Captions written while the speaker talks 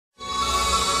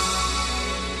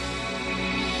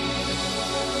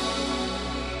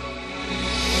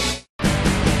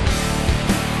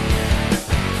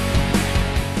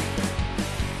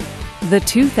The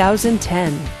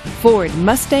 2010 Ford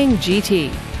Mustang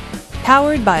GT,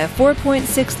 powered by a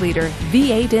 4.6-liter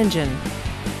V8 engine.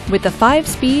 With a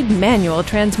 5-speed manual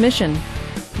transmission,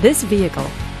 this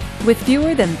vehicle, with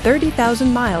fewer than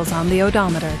 30,000 miles on the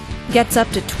odometer, gets up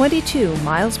to 22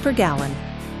 miles per gallon.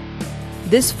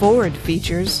 This Ford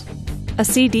features a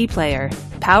CD player,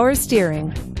 power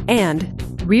steering,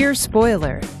 and rear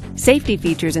spoiler. Safety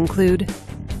features include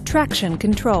traction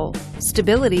control,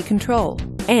 stability control,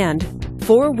 and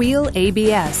 4-wheel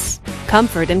ABS.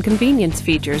 Comfort and convenience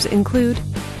features include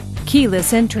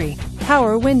keyless entry,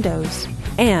 power windows,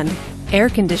 and air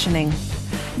conditioning.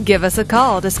 Give us a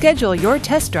call to schedule your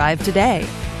test drive today.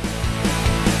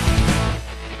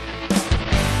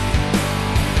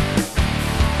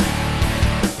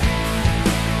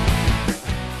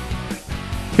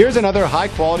 Here's another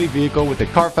high-quality vehicle with a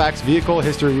Carfax Vehicle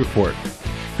History Report.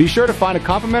 Be sure to find a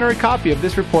complimentary copy of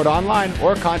this report online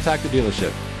or contact the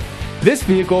dealership. This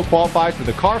vehicle qualifies for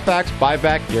the Carfax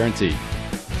Buyback Guarantee.